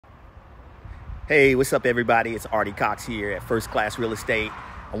Hey, what's up, everybody? It's Artie Cox here at First Class Real Estate.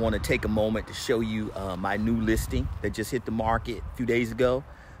 I want to take a moment to show you my new listing that just hit the market a few days ago.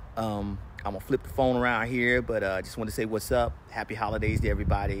 I'm going to flip the phone around here, but I just want to say what's up. Happy holidays to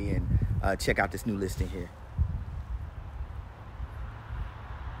everybody, and check out this new listing here.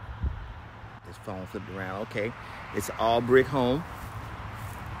 This phone flipped around. Okay, it's an all brick home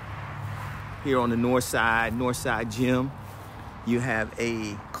here on the north side gym. You have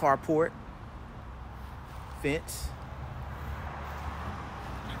a carport, fence.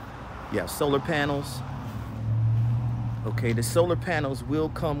 You have solar panels. Okay, the solar panels will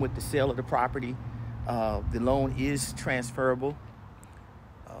come with the sale of the property. The loan is transferable.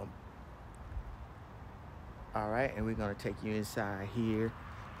 All right, and we're gonna take you inside here.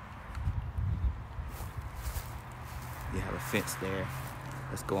 You have a fence there.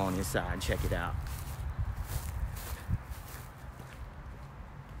 Let's go on inside and check it out.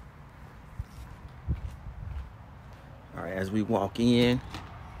 All right, as we walk in,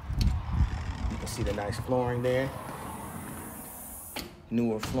 you can see the nice flooring there.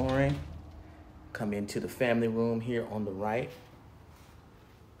 Newer flooring. Come into the family room here on the right.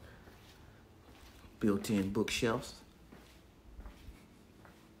 Built-in bookshelves.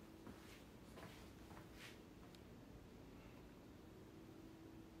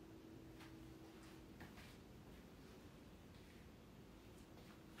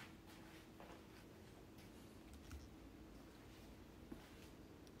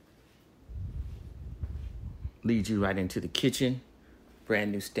 Leads you right into the kitchen.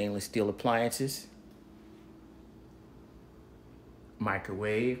 Brand new stainless steel appliances.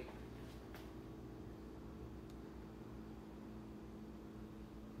 Microwave.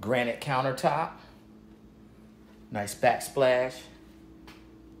 Granite countertop. Nice backsplash.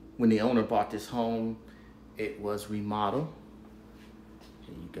 When the owner bought this home, it was remodeled.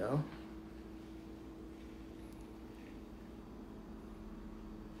 Here you go.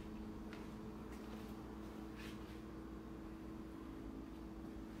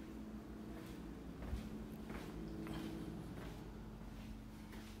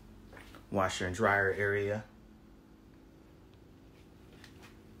 Washer and dryer area.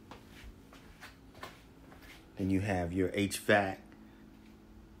 Then you have your HVAC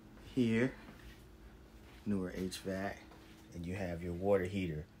here, newer HVAC, and you have your water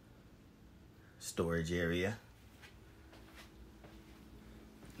heater storage area.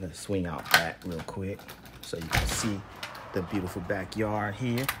 Let's swing out back real quick so you can see the beautiful backyard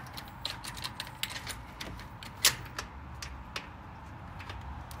here.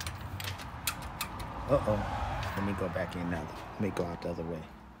 Uh-oh, let me go back in now. Let me go out the other way.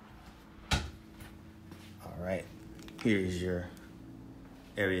 All right, here's your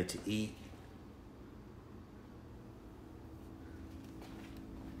area to eat.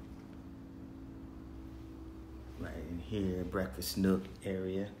 Right in here, breakfast nook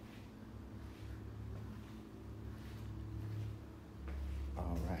area.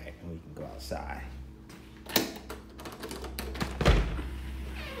 All right, and we can go outside.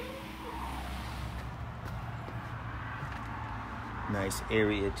 Nice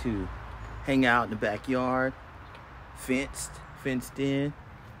area to hang out in the backyard. Fenced in.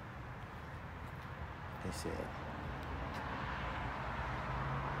 They said.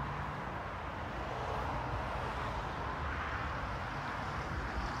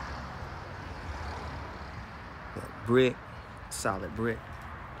 Got brick, solid brick.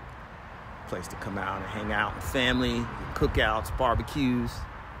 Place to come out and hang out with family, cookouts, barbecues.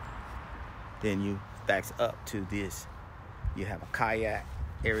 Then you backs up to this. You have a kayak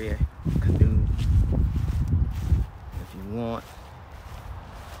area, canoe, if you want,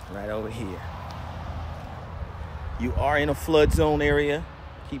 right over here. You are in a flood zone area,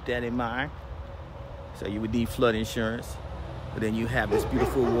 keep that in mind. So you would need flood insurance. But then you have this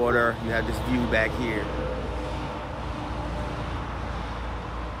beautiful water, you have this view back here.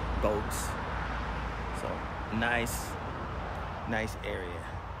 Boats. So nice area.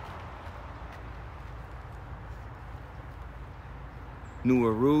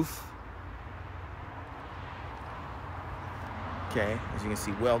 Newer roof. Okay, as you can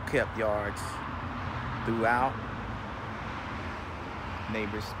see, well-kept yards throughout.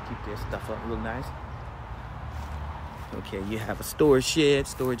 Neighbors keep their stuff up real nice. Okay, you have a storage shed,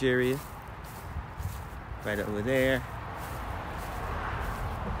 storage area right over there.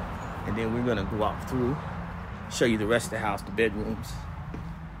 And then we're gonna walk through, show you the rest of the house, the bedrooms.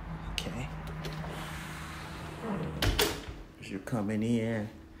 Okay. As you're coming in,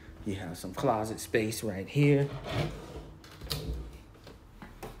 you have some closet space right here.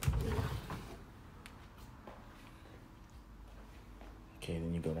 Okay,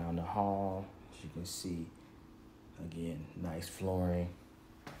 then you go down the hall. As you can see, again, nice flooring.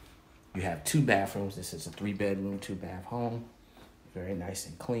 You have 2 bathrooms. This is a 3-bedroom, 2-bath home. Very nice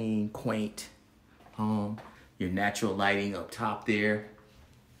and clean, quaint home. Your natural lighting up top there.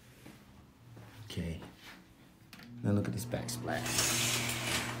 Okay. Now look at this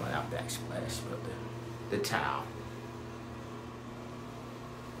backsplash. Well, not backsplash, but the tile.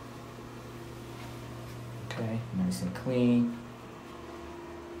 Okay, nice and clean.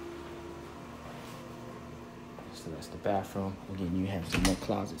 So that's the bathroom. Again, you have some more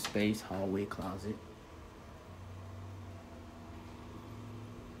closet space, hallway closet.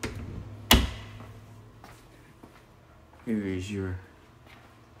 Here is your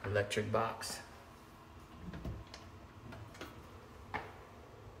electric box.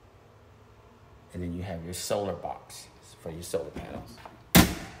 And then you have your solar box for your solar panels.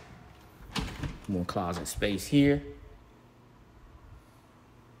 More closet space here.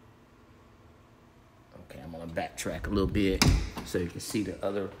 Okay, I'm gonna backtrack a little bit so you can see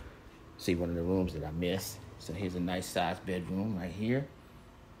one of the rooms that I missed. So here's a nice sized bedroom right here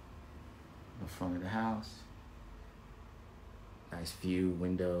in the front of the house. Nice view,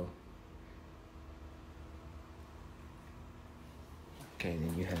 window. Okay,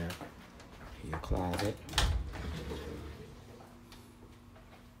 then you have your closet.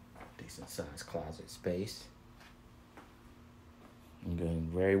 Decent sized closet space. And good,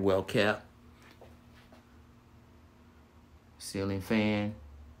 very well kept. Ceiling fan.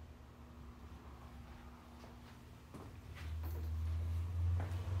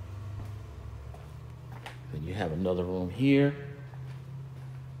 Then you have another room here.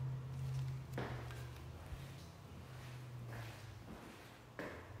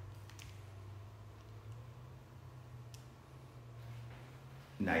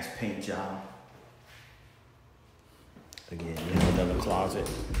 Nice paint job. Again, you have another closet.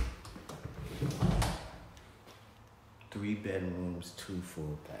 3 bedrooms, 2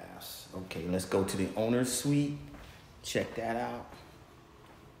 full baths. Okay, let's go to the owner's suite. Check that out.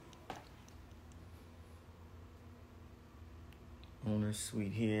 Owner's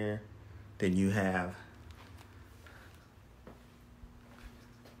suite here. Then you have,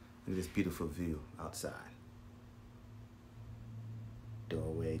 look at this beautiful view outside.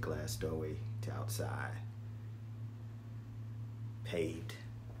 Doorway, glass doorway to outside. Paved.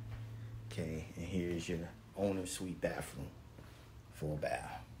 Okay, and here's your owner's suite bathroom. Full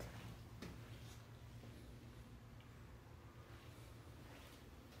bath.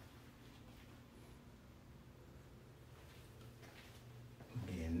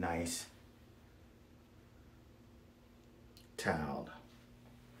 Again, nice tiled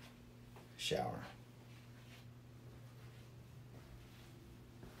shower.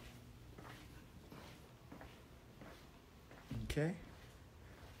 Okay,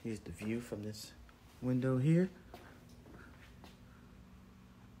 here's the view from this window here.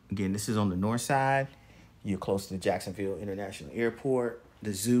 Again, this is on the north side. You're close to the Jacksonville International Airport.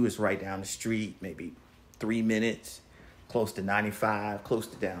 The zoo is right down the street, maybe 3 minutes. Close to 95, close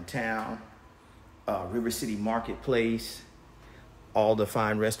to downtown. River City Marketplace. All the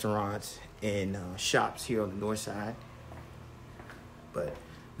fine restaurants and shops here on the north side. But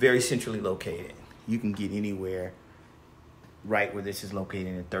very centrally located. You can get anywhere right where this is located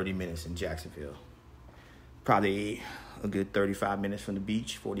in 30 minutes in Jacksonville. Probably a good 35 minutes from the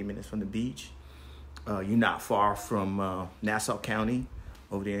beach, 40 minutes from the beach. You're not far from Nassau County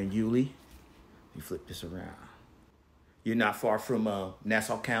over there in Yulee. Let me flip this around. You're not far from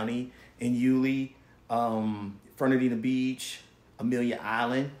Nassau County in Yulee. Fernandina Beach, Amelia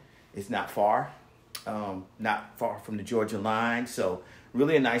Island is not far. Not far from the Georgia line. So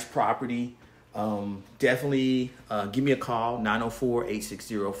really a nice property. Definitely give me a call,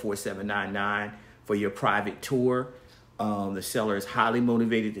 904-860-4799 for your private tour. The seller is highly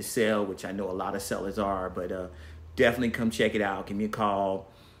motivated to sell, which I know a lot of sellers are, but definitely come check it out. Give me a call.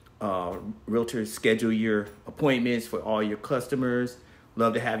 Realtors schedule your appointments for all your customers.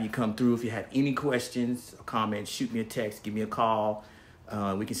 Love to have you come through. If you have any questions or comments, shoot me a text, give me a call.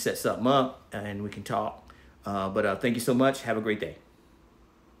 We can set something up and we can talk. But thank you so much. Have a great day.